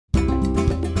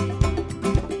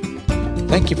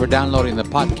Thank you for downloading the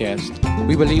podcast.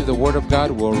 We believe the Word of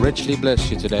God will richly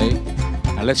bless you today.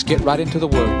 Now let's get right into the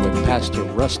Word with Pastor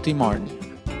Rusty Martin.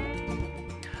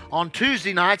 On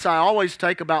Tuesday nights, I always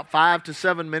take about 5 to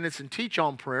 7 minutes and teach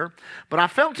on prayer. But I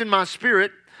felt in my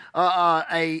spirit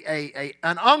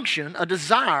an unction, a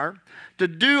desire to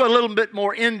do a little bit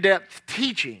more in-depth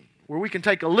teaching, where we can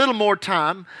take a little more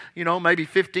time, maybe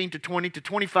 15 to 20 to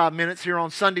 25 minutes here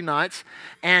on Sunday nights.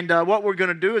 And what we're going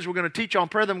to do is we're going to teach on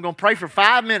prayer. Then we're going to pray for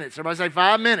 5 minutes. Everybody say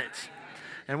 5 minutes.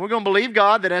 And we're going to believe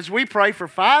God that as we pray for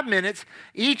 5 minutes,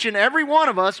 each and every one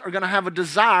of us are going to have a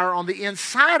desire on the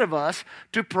inside of us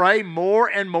to pray more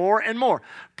and more and more.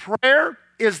 Prayer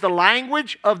is the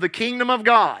language of the kingdom of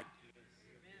God.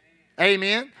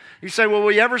 Amen. You say, well,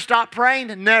 will you ever stop praying?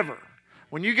 Never.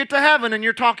 When you get to heaven and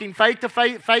you're talking face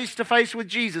to face with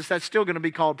Jesus, that's still going to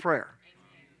be called prayer.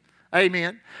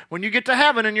 Amen. When you get to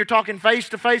heaven and you're talking face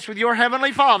to face with your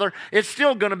heavenly Father, it's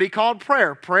still going to be called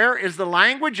prayer. Prayer is the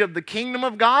language of the kingdom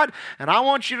of God. And I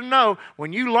want you to know,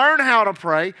 when you learn how to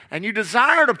pray and you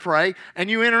desire to pray and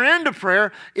you enter into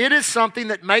prayer, it is something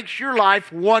that makes your life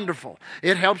wonderful.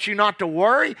 It helps you not to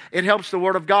worry. It helps the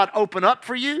Word of God open up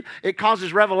for you. It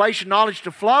causes revelation knowledge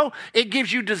to flow. It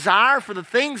gives you desire for the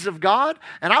things of God.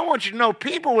 And I want you to know,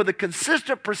 people with a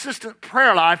consistent, persistent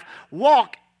prayer life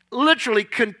walk literally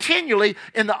continually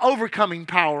in the overcoming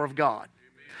power of God.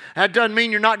 That doesn't mean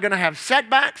you're not going to have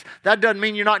setbacks. That doesn't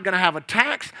mean you're not going to have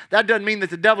attacks. That doesn't mean that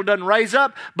the devil doesn't raise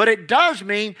up. But it does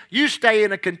mean you stay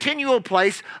in a continual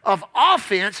place of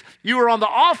offense. You are on the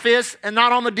offense and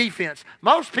not on the defense.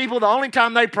 Most people, the only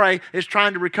time they pray is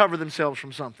trying to recover themselves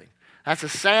from something. That's a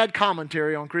sad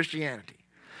commentary on Christianity.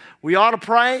 We ought to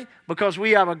pray because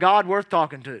we have a God worth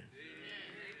talking to.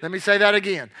 Let me say that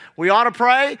again. We ought to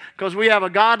pray because we have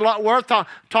a God worth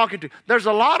talking to. There's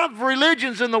a lot of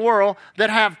religions in the world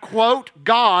that have, quote,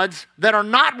 gods that are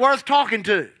not worth talking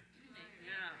to.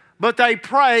 But they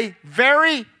pray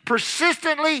very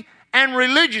persistently and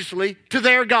religiously to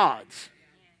their gods.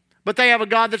 But they have a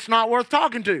God that's not worth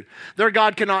talking to. Their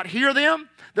God cannot hear them.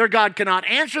 Their God cannot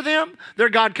answer them. Their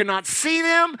God cannot see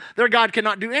them. Their God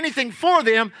cannot do anything for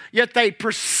them, yet they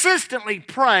persistently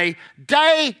pray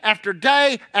day after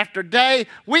day after day,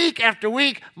 week after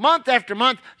week, month after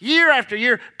month, year after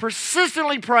year,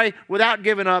 persistently pray without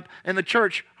giving up, and the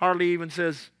church hardly even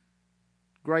says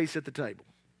grace at the table.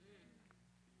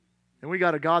 And we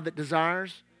got a God that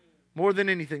desires more than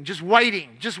anything, just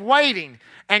waiting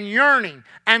and yearning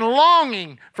and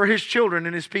longing for His children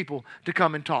and His people to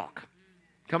come and talk.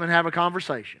 Come and have a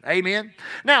conversation. Amen?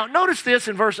 Now, notice this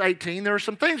in verse 18. There are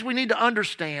some things we need to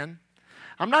understand.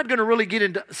 I'm not going to really get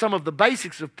into some of the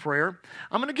basics of prayer.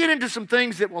 I'm going to get into some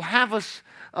things that will have us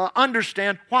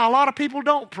understand why a lot of people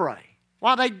don't pray,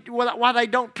 why they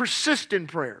don't persist in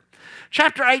prayer.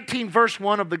 Chapter 18, verse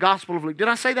 1 of the Gospel of Luke. Did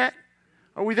I say that?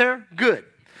 Are we there? Good.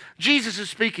 Jesus is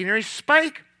speaking here. He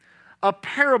spake a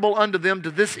parable unto them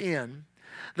to this end,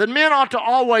 that men ought to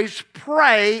always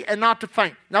pray and not to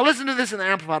faint. Now listen to this in the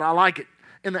Amplified. I like it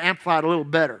in the Amplified a little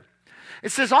better.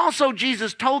 It says, also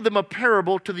Jesus told them a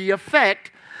parable to the effect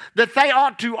that they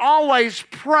ought to always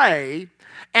pray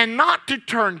and not to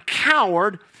turn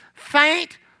coward,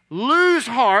 faint, lose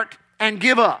heart, and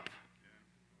give up.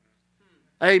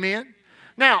 Amen.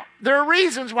 Now, there are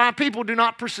reasons why people do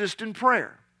not persist in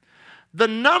prayer. The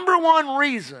number one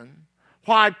reason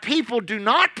why people do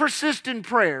not persist in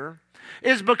prayer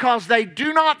is because they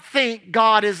do not think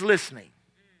God is listening.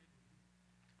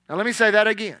 Now let me say that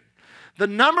again. The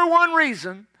number one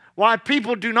reason why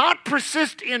people do not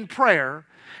persist in prayer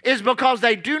is because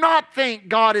they do not think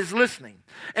God is listening.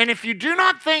 And if you do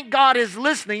not think God is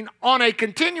listening on a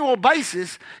continual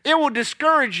basis, it will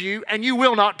discourage you and you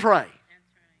will not pray.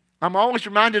 I'm always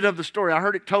reminded of the story. I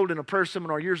heard it told in a prayer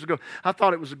seminar years ago. I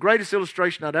thought it was the greatest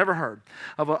illustration I'd ever heard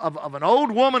of an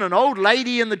old woman, an old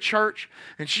lady in the church,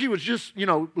 and she was just,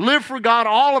 lived for God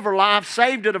all of her life,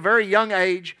 saved at a very young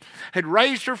age, had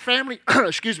raised her family,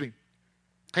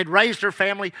 had raised her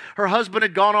family. Her husband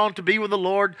had gone on to be with the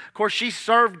Lord. Of course, she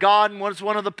served God and was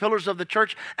one of the pillars of the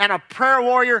church, and a prayer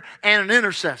warrior and an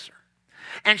intercessor.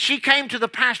 And she came to the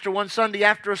pastor one Sunday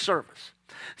after a service.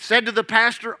 Said to the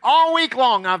pastor, all week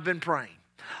long I've been praying.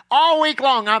 All week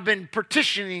long I've been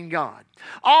petitioning God.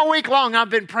 All week long I've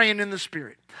been praying in the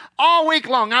Spirit. All week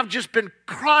long I've just been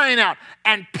crying out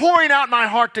and pouring out my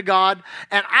heart to God,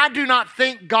 and I do not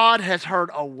think God has heard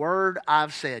a word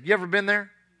I've said. You ever been there?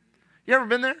 You ever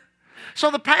been there?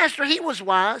 So the pastor, he was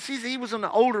wise. He was an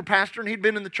older pastor, and he'd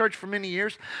been in the church for many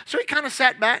years. So he kind of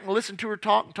sat back and listened to her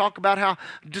talk about how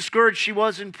discouraged she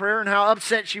was in prayer and how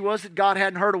upset she was that God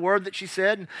hadn't heard a word that she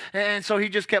said. And so he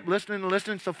just kept listening and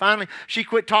listening. So finally, she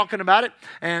quit talking about it,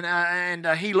 and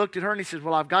he looked at her and he said,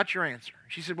 well, I've got your answer.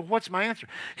 She said, well, what's my answer?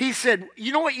 He said,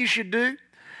 you know what you should do?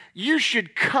 You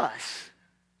should cuss.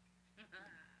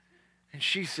 And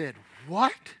she said,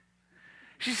 what?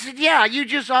 She said, yeah, you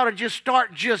just ought to just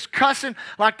start just cussing,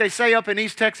 like they say up in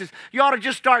East Texas. You ought to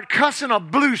just start cussing a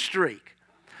blue streak.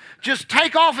 Just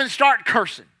take off and start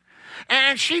cursing.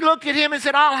 And she looked at him and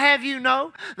said, I'll have you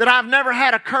know that I've never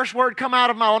had a curse word come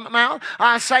out of my mouth.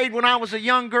 I saved when I was a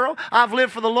young girl. I've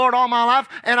lived for the Lord all my life,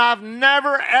 and I've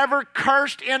never, ever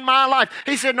cursed in my life.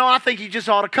 He said, no, I think you just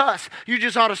ought to cuss. You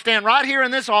just ought to stand right here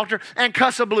in this altar and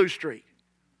cuss a blue streak.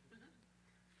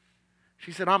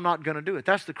 She said, I'm not going to do it.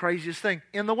 That's the craziest thing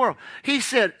in the world. He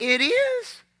said, it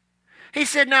is? He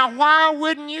said, now why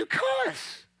wouldn't you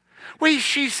cuss? Well,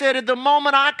 she said, at the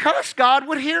moment I cuss, God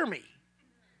would hear me.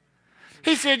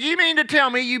 He said, you mean to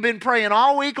tell me you've been praying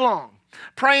all week long,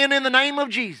 praying in the name of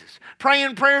Jesus,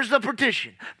 praying prayers of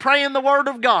petition, praying the Word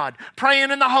of God, praying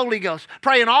in the Holy Ghost,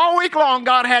 praying all week long,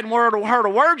 God hadn't heard a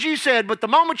word you said, but the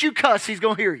moment you cuss, He's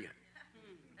going to hear you.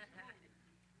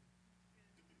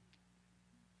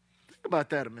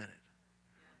 About that a minute.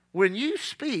 When you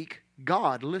speak,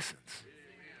 God listens.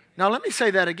 Now let me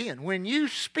say that again. When you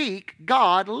speak,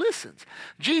 God listens.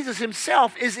 Jesus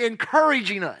himself is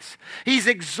encouraging us. He's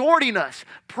exhorting us.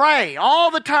 Pray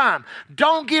all the time.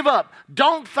 Don't give up.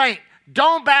 Don't faint.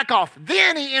 Don't back off.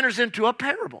 Then he enters into a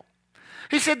parable.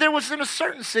 He said there was in a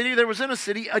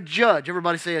city a judge.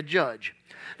 Everybody say a judge.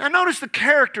 Now notice the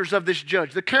characters of this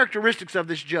judge, the characteristics of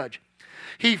this judge.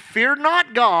 He feared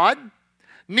not God,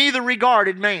 neither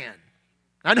regarded man.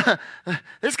 I know,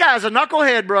 this guy's a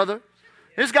knucklehead, brother.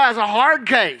 This guy's a hard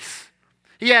case.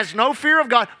 He has no fear of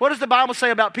God. What does the Bible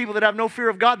say about people that have no fear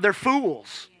of God? They're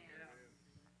fools.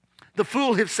 The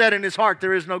fool has said in his heart,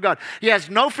 there is no God. He has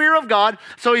no fear of God,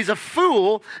 so he's a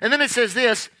fool. And then it says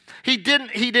this, he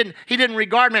didn't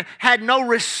regard man, had no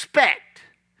respect.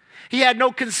 He had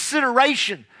no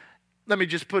consideration. Let me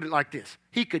just put it like this.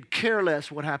 He could care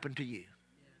less what happened to you.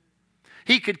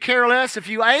 He could care less if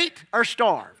you ate or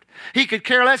starved. He could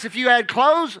care less if you had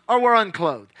clothes or were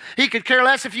unclothed. He could care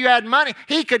less if you had money.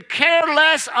 He could care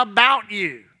less about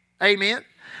you. Amen?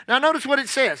 Now notice what it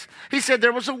says. He said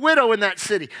there was a widow in that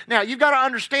city. Now you've got to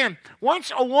understand,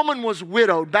 once a woman was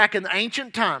widowed back in the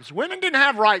ancient times, women didn't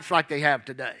have rights like they have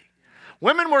today.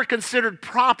 Women were considered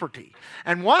property.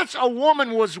 And once a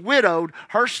woman was widowed,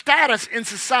 her status in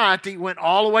society went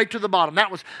all the way to the bottom.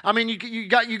 That was, you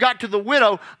got to the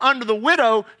widow. Under the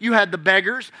widow, you had the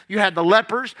beggars, you had the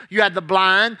lepers, you had the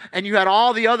blind, and you had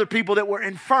all the other people that were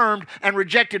infirmed and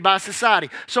rejected by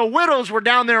society. So widows were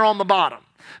down there on the bottom.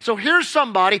 So here's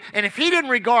somebody, and if he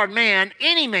didn't regard man,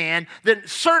 any man, then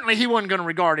certainly he wasn't going to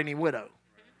regard any widow.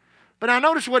 But now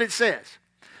notice what it says.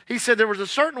 He said there was a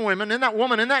certain woman in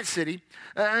that city,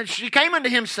 and she came unto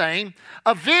him saying,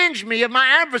 avenge me of my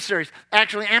adversaries.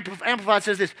 Actually, Amplified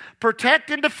says this, protect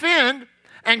and defend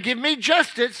and give me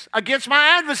justice against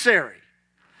my adversary.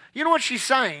 You know what she's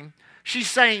saying? She's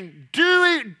saying,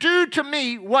 do to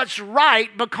me what's right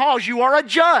because you are a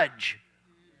judge.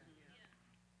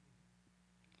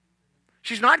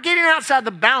 She's not getting outside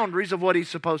the boundaries of what he's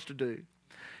supposed to do.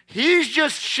 She's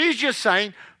just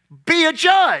saying, be a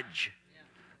judge.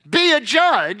 Be a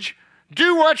judge.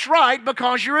 Do what's right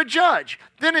because you're a judge.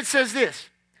 Then it says this,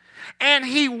 and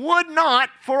he would not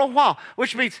for a while,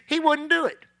 which means he wouldn't do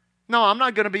it. No, I'm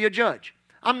not going to be a judge.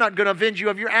 I'm not going to avenge you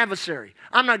of your adversary.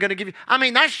 I'm not going to give you,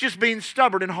 that's just being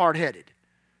stubborn and hard-headed.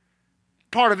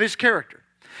 Part of his character.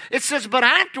 It says, but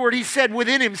afterward he said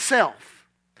within himself,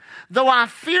 though I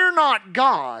fear not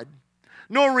God,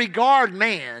 nor regard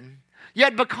man,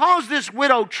 yet because this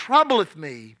widow troubleth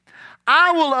me,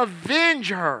 I will avenge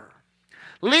her,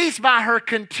 lest by her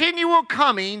continual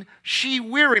coming she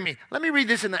weary me. Let me read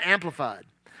this in the Amplified.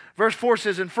 Verse 4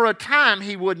 says, and for a time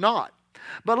he would not.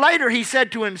 But later he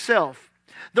said to himself,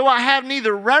 though I have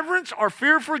neither reverence or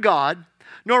fear for God,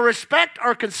 nor respect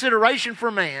or consideration for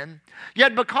man,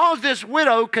 yet because this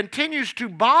widow continues to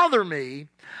bother me,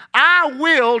 I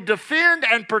will defend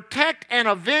and protect and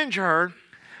avenge her,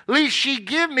 lest she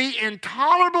give me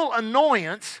intolerable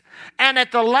annoyance, and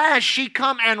at the last she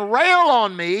come and rail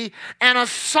on me, and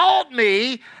assault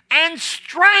me, and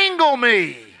strangle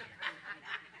me.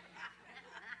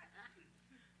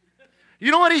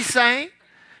 You know what he's saying?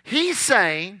 He's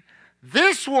saying,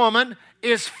 this woman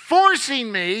is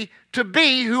forcing me to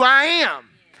be who I am.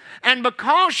 And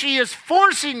because she is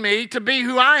forcing me to be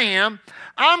who I am,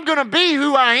 I'm going to be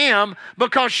who I am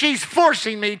because she's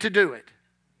forcing me to do it.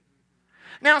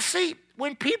 Now see,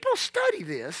 when people study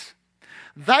this,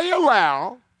 they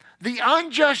allow the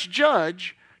unjust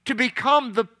judge to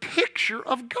become the picture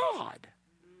of God.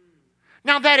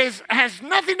 Now that has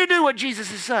nothing to do with what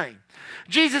Jesus is saying.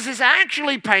 Jesus is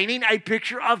actually painting a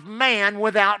picture of man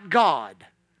without God.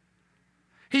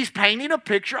 He's painting a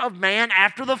picture of man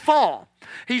after the fall.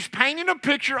 He's painting a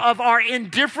picture of our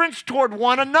indifference toward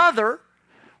one another.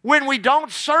 When we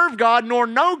don't serve God nor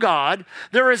know God,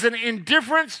 there is an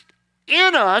indifference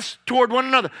in us toward one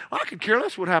another. I could care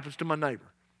less what happens to my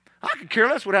neighbor. I could care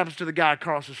less what happens to the guy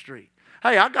across the street.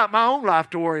 Hey, I got my own life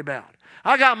to worry about.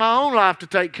 I got my own life to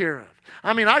take care of.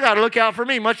 I mean, I got to look out for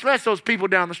me, much less those people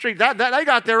down the street. They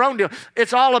got their own deal.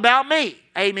 It's all about me.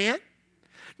 Amen?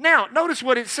 Now, notice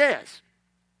what it says.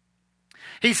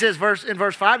 He says in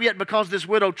verse 5, "Yet because this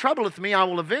widow troubleth me, I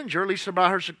will avenge her, lest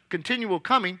by her continual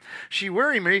coming she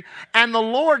weary me. And the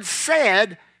Lord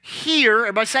said, hear,"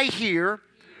 everybody say hear,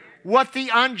 "what the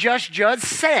unjust judge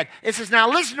said." It says, now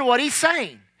listen to what he's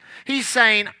saying. He's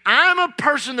saying, I'm a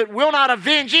person that will not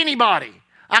avenge anybody.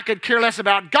 I could care less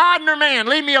about God nor man.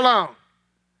 Leave me alone.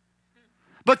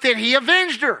 But then he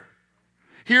avenged her.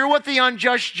 Hear what the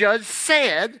unjust judge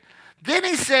said. Then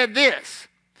he said this.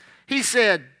 He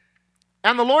said,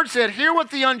 and the Lord said, hear what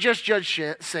the unjust judge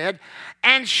said,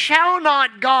 and shall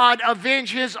not God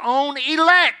avenge his own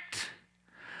elect,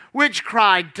 which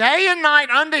cry day and night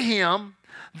unto him,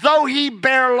 though he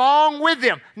bear long with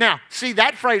them. Now, see,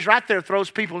 that phrase right there throws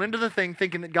people into the thing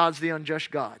thinking that God's the unjust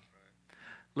God.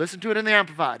 Listen to it in the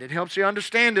Amplified. It helps you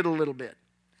understand it a little bit.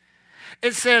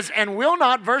 It says, and will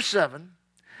not, verse 7,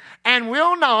 and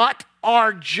will not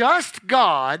our just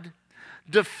God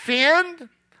defend,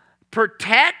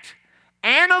 protect,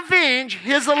 and avenge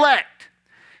his elect,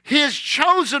 his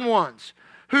chosen ones,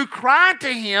 who cry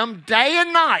to him day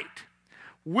and night?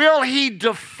 Will he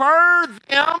defer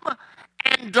them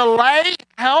and delay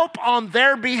help on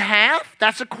their behalf?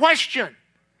 That's a question.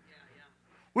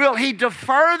 Will he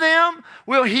defer them?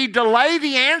 Will he delay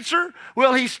the answer?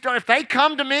 Will he, if they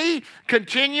come to me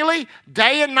continually,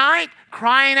 day and night,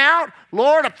 crying out,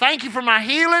 Lord, I thank you for my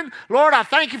healing. Lord, I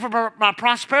thank you for my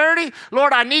prosperity.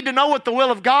 Lord, I need to know what the will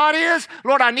of God is.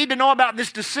 Lord, I need to know about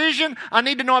this decision. I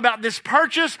need to know about this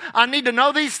purchase. I need to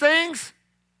know these things.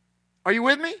 Are you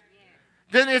with me?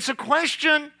 Then it's a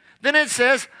question. Then it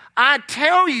says, I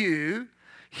tell you,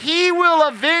 he will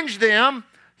avenge them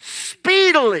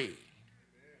speedily.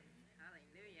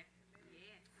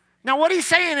 Now what he's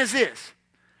saying is this.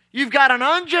 You've got an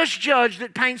unjust judge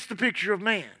that paints the picture of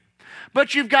man.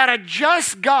 But you've got a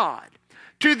just God.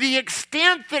 To the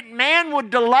extent that man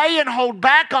would delay and hold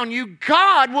back on you,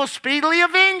 God will speedily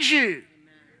avenge you.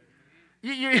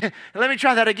 Let me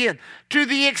try that again. To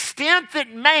the extent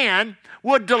that man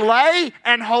would delay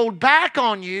and hold back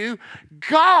on you,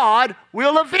 God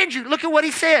will avenge you. Look at what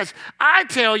he says. I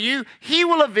tell you, he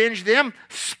will avenge them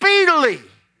speedily,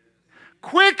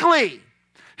 quickly.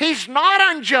 He's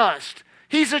not unjust.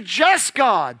 He's a just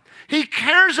God. He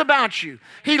cares about you.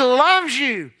 He loves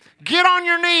you. Get on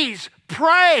your knees.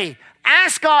 Pray.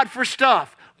 Ask God for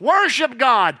stuff. Worship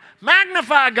God.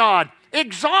 Magnify God.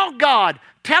 Exalt God.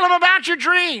 Tell him about your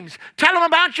dreams. Tell him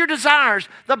about your desires.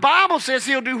 The Bible says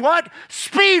he'll do what?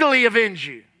 Speedily avenge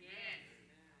you.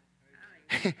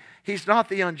 He's not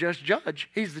the unjust judge.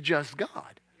 He's the just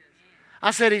God. I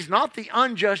said he's not the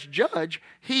unjust judge.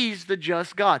 He's the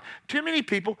just God. Too many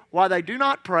people, why they do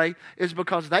not pray, is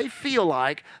because they feel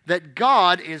like that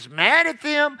God is mad at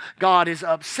them. God is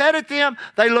upset at them.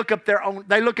 They look at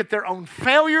their own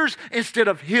failures instead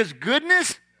of his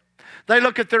goodness. They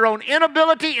look at their own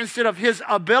inability instead of his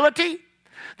ability.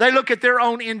 They look at their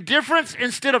own indifference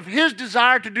instead of his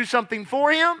desire to do something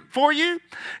for you.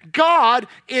 God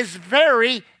is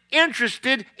very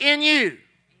interested in you.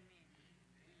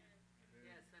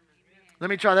 Let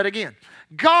me try that again.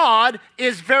 God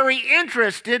is very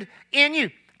interested in you.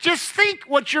 Just think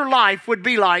what your life would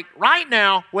be like right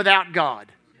now without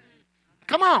God.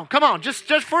 Come on. Just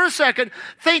for a second,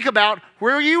 think about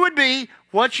where you would be,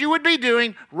 what you would be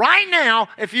doing right now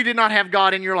if you did not have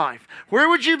God in your life. Where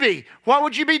would you be? What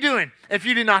would you be doing if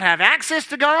you did not have access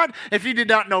to God? If you did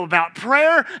not know about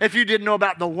prayer? If you didn't know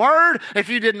about the Word? If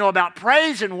you didn't know about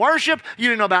praise and worship? You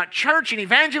didn't know about church and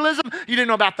evangelism? You didn't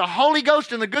know about the Holy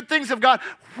Ghost and the good things of God?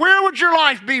 Where would your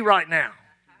life be right now?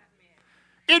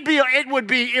 It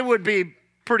would be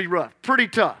pretty rough, pretty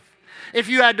tough. If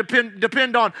you had to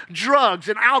depend on drugs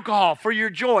and alcohol for your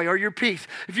joy or your peace,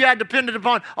 if you had depended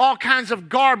upon all kinds of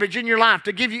garbage in your life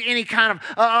to give you any kind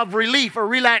of relief or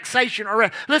relaxation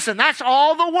listen, that's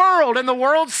all the world and the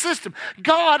world system.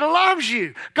 God loves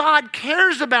you. God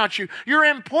cares about you. You're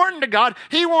important to God.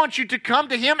 He wants you to come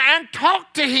to Him and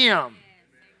talk to Him.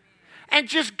 And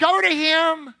just go to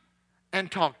Him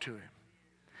and talk to Him.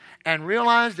 And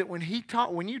realize that when you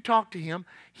talk to Him,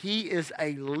 He is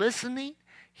a listening,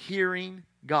 hearing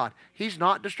God. He's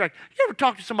not distracted. You ever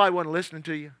talk to somebody who wasn't listening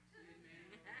to you?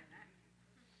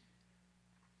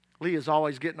 Leah's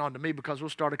always getting on to me because we'll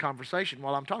start a conversation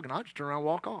while I'm talking. I'll just turn around and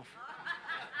walk off.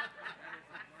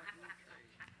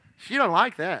 She don't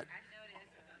like that.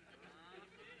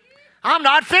 I'm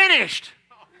not finished.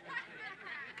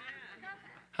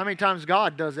 How many times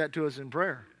God does that to us in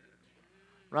prayer?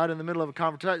 Right in the middle of a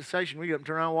conversation, we get up and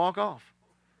turn around and walk off.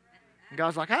 And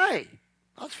God's like, hey,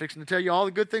 I was fixing to tell you all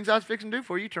the good things I was fixing to do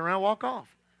for you. Turn around and walk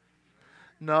off.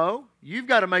 No, you've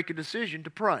got to make a decision to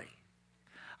pray.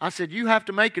 I said, you have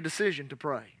to make a decision to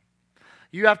pray.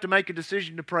 You have to make a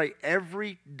decision to pray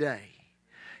every day.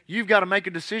 You've got to make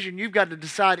a decision. You've got to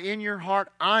decide in your heart,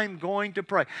 I'm going to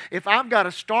pray. If I've got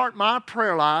to start my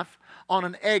prayer life on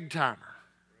an egg timer.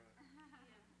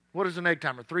 What is an egg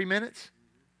timer? 3 minutes?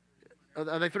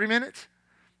 Are they 3 minutes?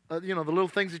 The little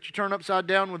things that you turn upside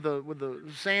down with the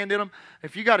sand in them.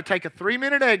 If you got to take a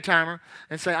 3-minute egg timer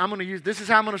and say, this is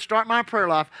how I'm going to start my prayer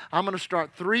life. I'm going to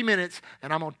start 3 minutes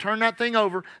and I'm going to turn that thing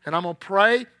over and I'm going to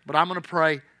pray, but I'm going to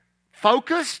pray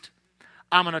focused.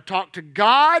 I'm going to talk to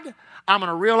God. I'm going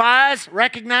to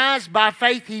recognize by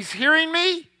faith He's hearing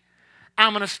me.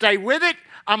 I'm going to stay with it.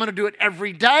 I'm going to do it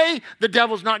every day. The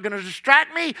devil's not going to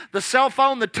distract me. The cell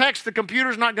phone, the text, the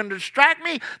computer's not going to distract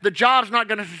me. The job's not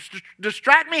going to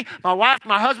distract me. My wife,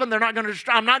 my husband, they're not going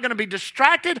to I'm not going to be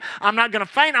distracted. I'm not going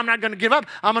to faint. I'm not going to give up.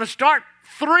 I'm going to start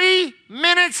 3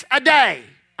 minutes a day.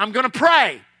 I'm going to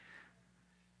pray.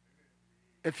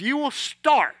 If you will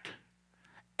start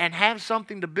and have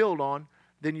something to build on,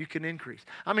 then you can increase.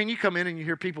 I mean, you come in and you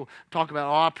hear people talk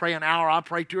about, I pray an hour, I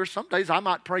pray 2 hours. Some days I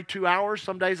might pray 2 hours.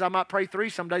 Some days I might pray 3.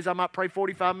 Some days I might pray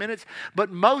 45 minutes. But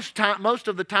most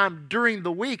of the time during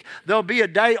the week, there'll be a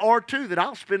day or two that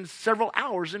I'll spend several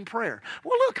hours in prayer.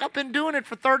 Well, look, I've been doing it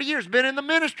for 30 years, been in the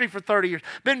ministry for 30 years,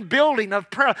 been building of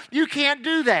prayer. You can't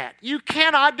do that. You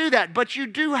cannot do that. But you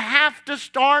do have to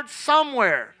start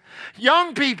somewhere.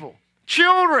 Young people,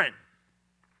 children,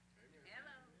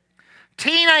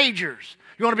 teenagers.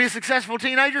 You want to be a successful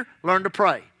teenager? Learn to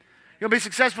pray. You want to be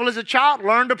successful as a child?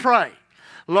 Learn to pray.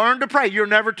 Learn to pray. You're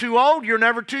never too old. You're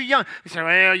never too young. You say,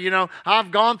 well, I've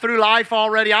gone through life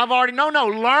already. No.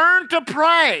 Learn to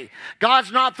pray.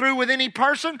 God's not through with any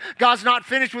person. God's not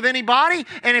finished with anybody.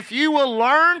 And if you will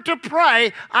learn to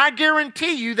pray, I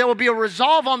guarantee you there will be a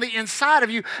resolve on the inside of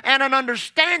you and an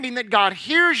understanding that God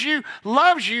hears you,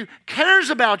 loves you, cares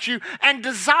about you, and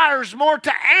desires more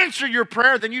to answer your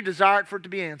prayer than you desire it for it to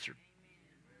be answered.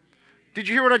 Did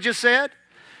you hear what I just said?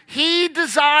 He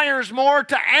desires more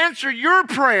to answer your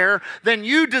prayer than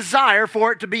you desire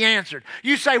for it to be answered.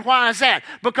 You say, why is that?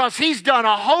 Because He's done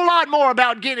a whole lot more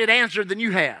about getting it answered than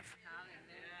you have.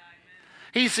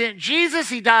 He sent Jesus.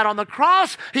 He died on the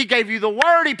cross. He gave you the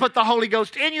Word. He put the Holy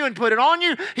Ghost in you and put it on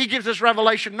you. He gives us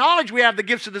revelation knowledge. We have the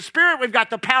gifts of the Spirit. We've got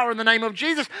the power in the name of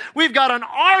Jesus. We've got an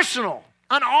arsenal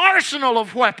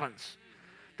of weapons.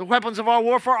 The weapons of our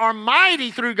warfare are mighty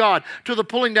through God to the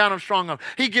pulling down of strongholds.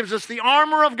 He gives us the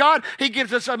armor of God. He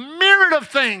gives us a myriad of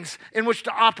things in which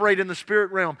to operate in the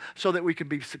spirit realm so that we can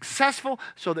be successful,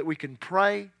 so that we can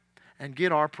pray and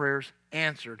get our prayers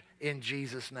answered in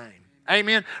Jesus' name.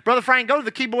 Amen. Brother Frank, go to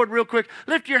the keyboard real quick.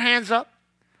 Lift your hands up.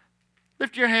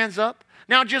 Lift your hands up.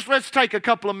 Now let's take a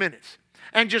couple of minutes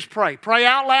and just pray. Pray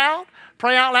out loud.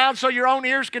 Pray out loud so your own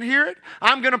ears can hear it.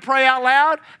 I'm going to pray out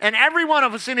loud, and every one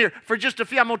of us in here, for just a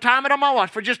few, I'm going to time it on my watch,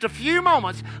 for just a few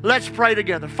moments, let's pray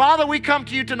together. Father, we come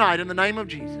to you tonight in the name of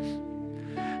Jesus.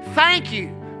 Thank you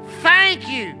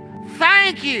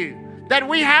that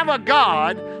we have a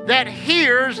God that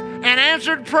hears an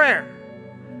answered prayer.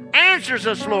 Answers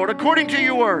us, Lord, according to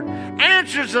your word.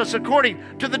 Answers us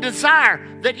according to the desire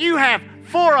that you have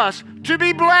for us to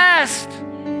be blessed,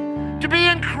 to be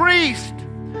increased,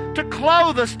 to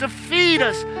clothe us, to feed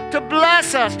us, to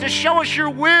bless us, to show us your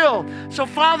will. So,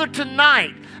 Father,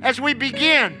 tonight, as we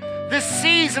begin this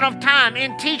season of time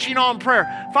in teaching on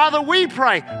prayer, Father, we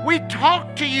pray, we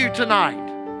talk to you tonight.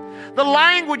 The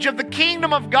language of the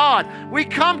kingdom of God, we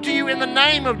come to you in the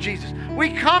name of Jesus. We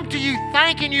come to you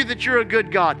thanking you that you're a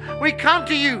good God. We come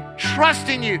to you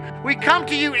trusting you. We come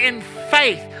to you in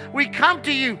faith. We come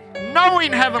to you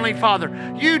knowing, Heavenly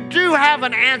Father, you do have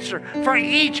an answer for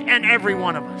each and every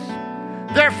one of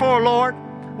us. Therefore, Lord,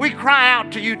 we cry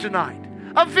out to you tonight.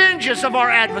 Avenge us of our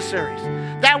adversaries,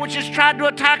 that which has tried to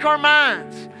attack our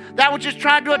minds, that which has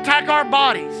tried to attack our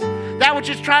bodies, that which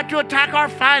has tried to attack our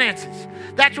finances,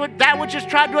 that which has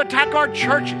tried to attack our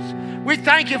churches. We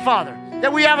thank you, Father,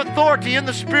 that we have authority in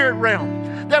the spirit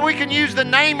realm, that we can use the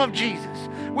name of Jesus.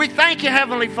 We thank you,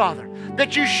 Heavenly Father,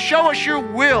 that you show us your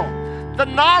will, the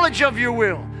knowledge of your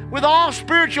will, with all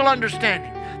spiritual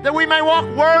understanding, that we may walk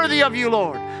worthy of you,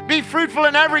 Lord. Be fruitful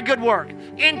in every good work.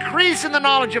 Increase in the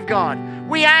knowledge of God.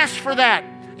 We ask for that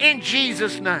in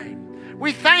Jesus' name.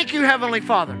 We thank you, Heavenly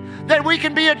Father, that we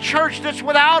can be a church that's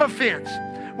without offense.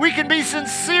 We can be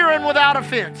sincere and without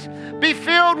offense. Be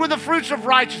filled with the fruits of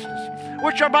righteousness,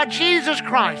 which are by Jesus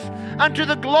Christ, unto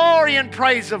the glory and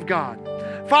praise of God.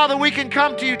 Father, we can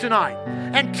come to you tonight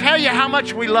and tell you how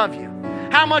much we love you,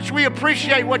 how much we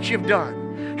appreciate what you've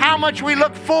done, how much we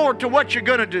look forward to what you're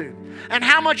going to do, and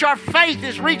how much our faith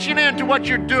is reaching into what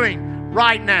you're doing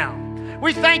right now.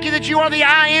 We thank you that you are the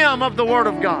I am of the Word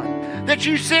of God, that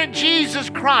you sent Jesus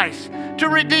Christ to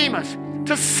redeem us,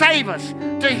 to save us,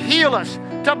 to heal us,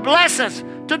 to bless us,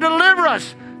 to deliver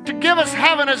us, to give us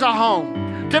heaven as a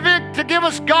home, to give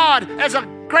us God as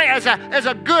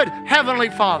a good Heavenly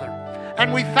Father.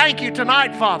 And we thank you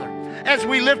tonight, Father, as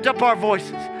we lift up our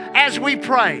voices, as we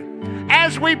pray,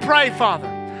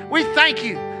 Father. We thank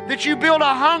you that you build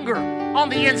a hunger on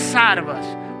the inside of us.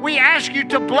 We ask you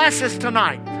to bless us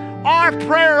tonight. Our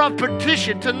prayer of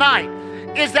petition tonight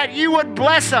is that you would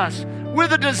bless us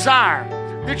with a desire,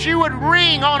 that you would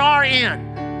ring on our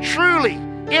end, truly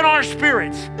in our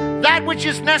spirits, that which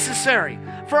is necessary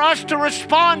for us to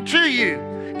respond to you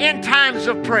in times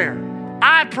of prayer.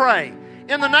 I pray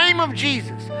in the name of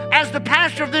Jesus, as the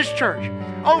pastor of this church,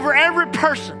 over every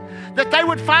person, that they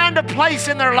would find a place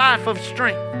in their life of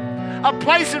strength, a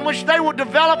place in which they will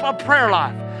develop a prayer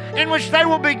life, in which they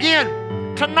will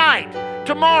begin tonight,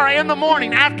 tomorrow, in the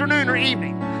morning, afternoon, or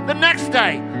evening, the next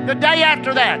day, the day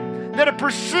after that a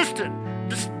persistent,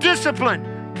 disciplined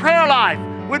prayer life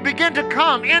would begin to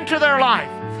come into their life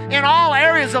in all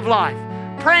areas of life,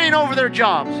 praying over their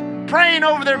jobs, praying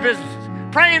over their businesses,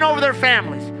 praying over their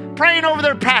families, praying over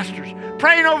their pastors,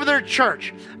 praying over their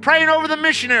church, praying over the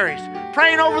missionaries,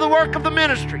 praying over the work of the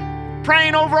ministry,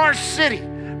 praying over our city,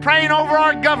 praying over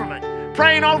our government,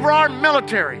 praying over our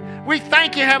military. We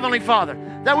thank you, Heavenly Father,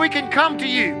 that we can come to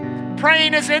you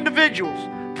praying as individuals,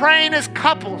 praying as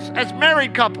couples, as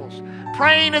married couples,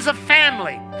 praying as a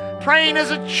family, praying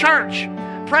as a church,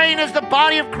 praying as the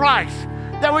body of Christ,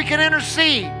 that we can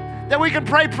intercede, that we can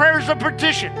pray prayers of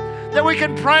petition, that we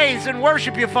can praise and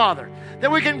worship you, Father,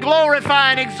 that we can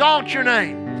glorify and exalt your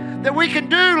name, that we can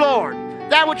do, Lord,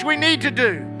 that which we need to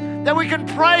do, that we can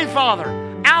pray, Father,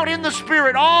 out in the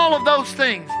Spirit, all of those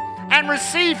things, and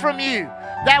receive from you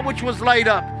that which was laid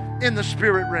up in the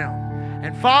Spirit realm.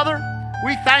 And Father,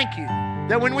 we thank you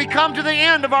that when we come to the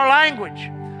end of our language,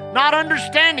 not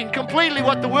understanding completely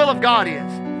what the will of God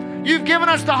is, you've given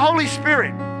us the Holy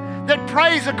Spirit that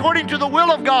prays according to the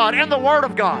will of God and the Word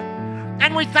of God.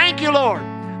 And we thank you, Lord,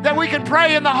 that we can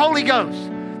pray in the Holy Ghost,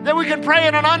 that we can pray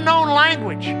in an unknown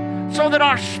language, so that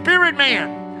our spirit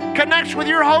man connects with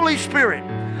your Holy Spirit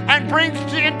and brings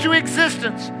into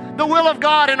existence the will of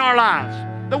God in our lives,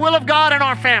 the will of God in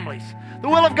our families, the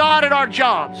will of God in our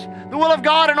jobs, the will of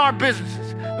God in our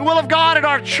businesses, the will of God in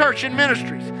our church and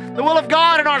ministries, the will of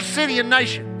God in our city and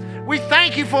nation. We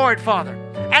thank you for it, Father,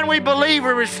 and we believe we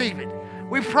receive it.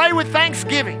 We pray with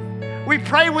thanksgiving. We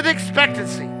pray with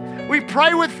expectancy. We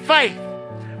pray with faith.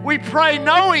 We pray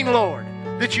knowing, Lord,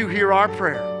 that you hear our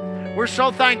prayer. We're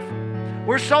so thankful.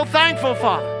 We're so thankful,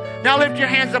 Father. Now lift your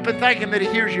hands up and thank him that he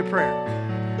hears your prayer.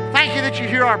 Thank you that you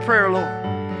hear our prayer, Lord.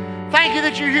 Thank you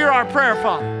that you hear our prayer,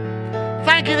 Father.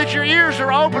 Thank you that your ears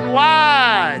are open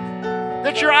wide,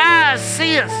 that your eyes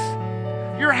see us.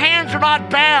 Your hands are not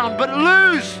bound, but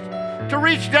loosed to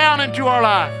reach down into our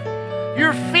life.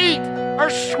 Your feet are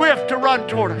swift to run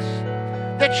toward us.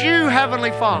 That you,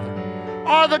 Heavenly Father,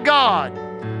 are the God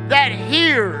that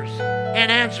hears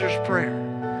and answers prayer.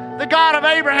 The God of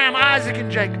Abraham, Isaac,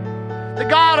 and Jacob. The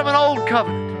God of an old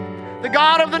covenant. The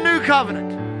God of the new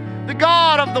covenant. The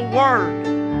God of the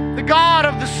Word. The God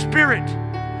of the Spirit.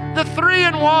 The three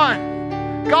in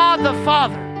one. God the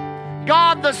Father.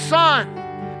 God the Son.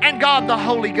 And God the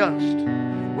Holy Ghost.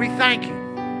 We thank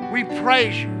you. We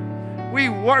praise you. We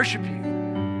worship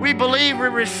you. We believe we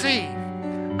receive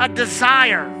a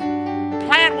desire.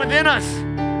 Plant within us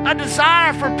a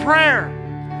desire for prayer.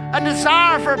 A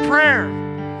desire for prayer.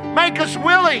 Make us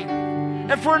willing.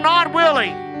 If we're not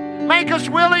willing, make us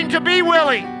willing to be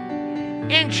willing.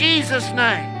 In Jesus'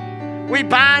 name, we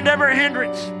bind every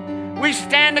hindrance. We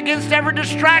stand against every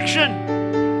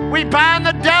distraction. We bind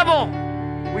the devil.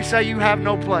 We say, you have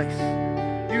no place.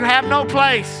 You have no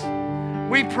place.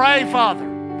 We pray, Father,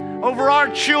 over our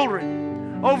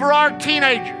children, over our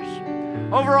teenagers,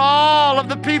 over all of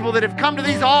the people that have come to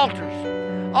these altars,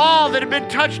 all that have been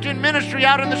touched in ministry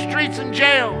out in the streets and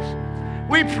jails.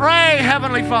 We pray,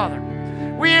 Heavenly Father.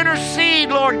 We intercede,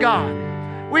 Lord God.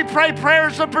 We pray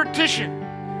prayers of petition.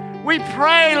 We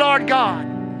pray, Lord God.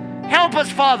 Help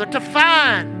us, Father, to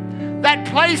find that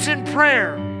place in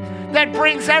prayer that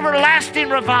brings everlasting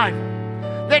revival,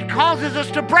 that causes us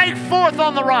to break forth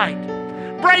on the right,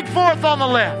 break forth on the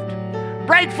left,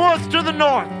 break forth to the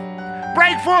north,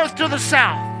 break forth to the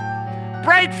south,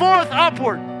 break forth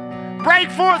upward, break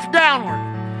forth downward,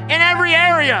 in every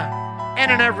area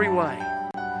and in every way.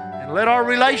 And let our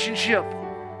relationship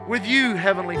with you,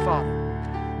 Heavenly Father,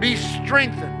 be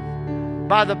strengthened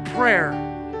by the prayer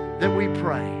that we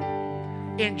pray.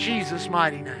 In Jesus'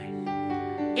 mighty name.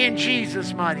 In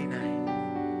Jesus' mighty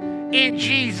name. In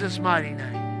Jesus' mighty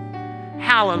name.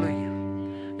 Hallelujah.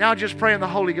 Now just pray in the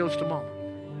Holy Ghost a moment.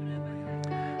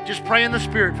 Just pray in the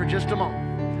Spirit for just a moment.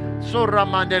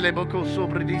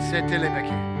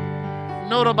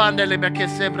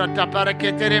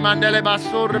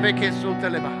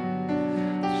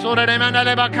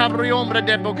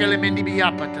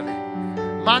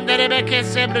 Manderebe che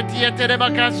sempre tia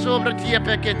tereba ca sopra tia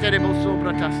perché terebo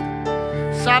sopra tasta.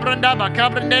 Sabrandaba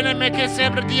cabrandele me che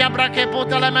sempre tia brache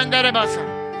potala mandereba sa.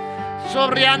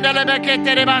 Sobriandele perché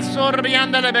tereba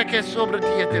sobriandele perché sopra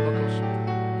tia tebocos.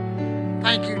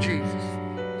 Thank you, Jesus.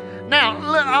 Now,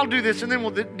 I'll do this and then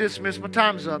we'll dismiss. My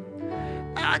time's up.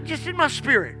 Just in my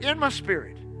spirit, the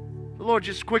Lord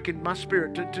just quickened my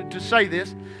spirit to say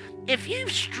this. If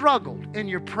you've struggled in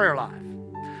your prayer life,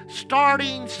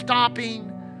 starting, stopping,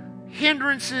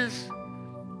 hindrances,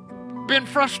 been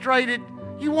frustrated,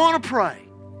 you want to pray.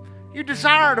 You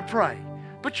desire to pray.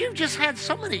 But you've just had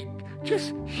so many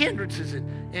just hindrances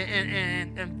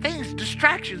and things,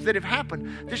 distractions that have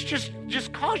happened that's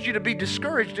just caused you to be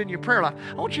discouraged in your prayer life.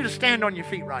 I want you to stand on your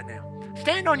feet right now.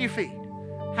 Stand on your feet.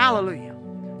 Hallelujah.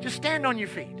 Just stand on your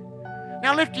feet.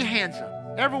 Now lift your hands up.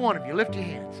 Every one of you, lift your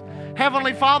hands.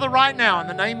 Heavenly Father, right now, in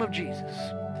the name of Jesus,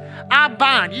 I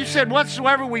bind. You said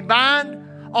whatsoever we bind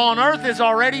on earth is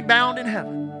already bound in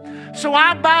heaven. So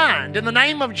I bind in the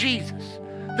name of Jesus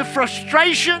the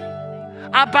frustration.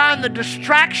 I bind the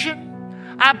distraction.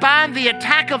 I bind the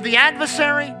attack of the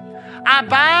adversary. I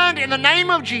bind in the name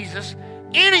of Jesus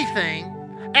anything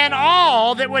and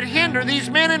all that would hinder these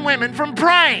men and women from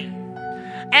praying.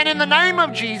 And in the name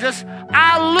of Jesus,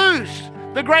 I loose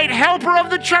the great helper of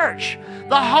the church,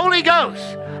 the Holy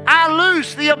Ghost. I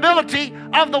loose the ability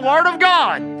of the Word of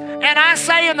God. And I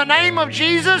say in the name of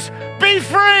Jesus, be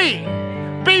free.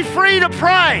 Be free to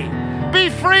pray. Be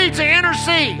free to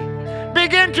intercede.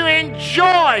 Begin to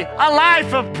enjoy a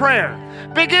life of prayer.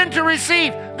 Begin to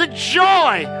receive the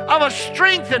joy of a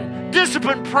strengthened,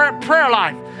 disciplined prayer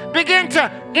life. Begin to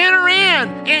enter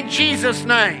in Jesus'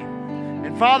 name.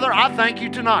 And Father, I thank you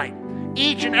tonight.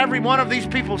 Each and every one of these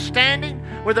people standing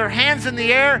with their hands in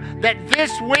the air, that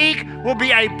this week will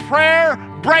be a prayer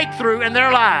breakthrough in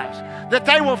their lives. That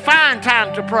they will find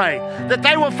time to pray. That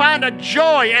they will find a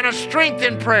joy and a strength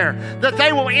in prayer. That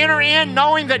they will enter in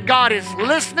knowing that God is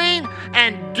listening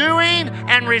and doing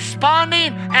and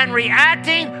responding and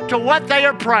reacting to what they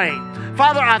are praying.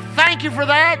 Father, I thank you for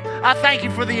that. I thank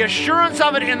you for the assurance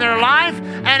of it in their life.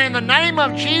 And in the name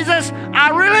of Jesus, I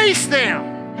release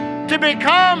them to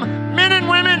become men and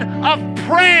women of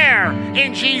prayer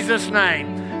in Jesus'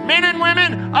 name. Men and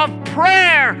women of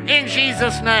prayer in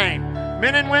Jesus' name.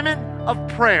 Men and women of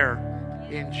prayer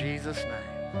in Jesus'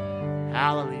 name.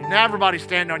 Hallelujah. Now everybody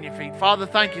stand on your feet. Father,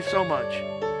 thank you so much.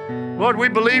 Lord, we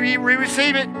believe you, we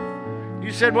receive it. You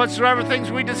said whatsoever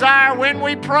things we desire when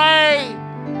we pray,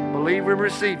 believe we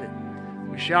receive it.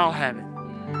 We shall have it.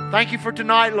 Thank you for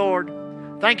tonight, Lord.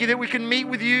 Thank you that we can meet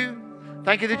with you.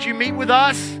 Thank you that you meet with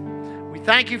us. We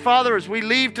thank you, Father, as we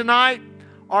leave tonight,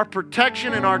 our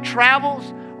protection in our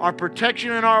travels, our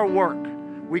protection in our work.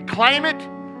 We claim it,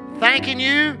 thanking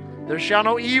you. There shall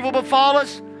no evil befall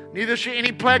us, neither shall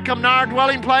any plague come nigh our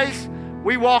dwelling place.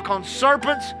 We walk on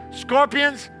serpents,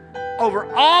 scorpions, over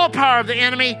all power of the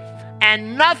enemy,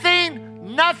 and nothing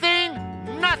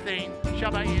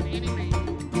shall by any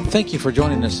means. Thank you for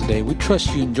joining us today. We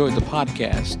trust you enjoyed the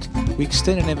podcast. We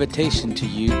extend an invitation to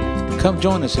you to come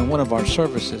join us in one of our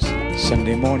services.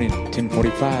 Sunday morning,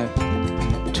 10:45.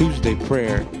 Tuesday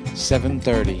prayer,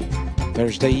 7:30.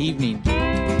 Thursday evening,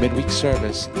 midweek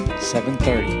service,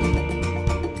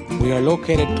 7:30. We are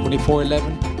located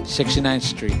 2411 69th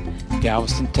Street,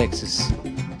 Galveston, Texas.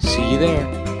 See you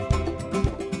there.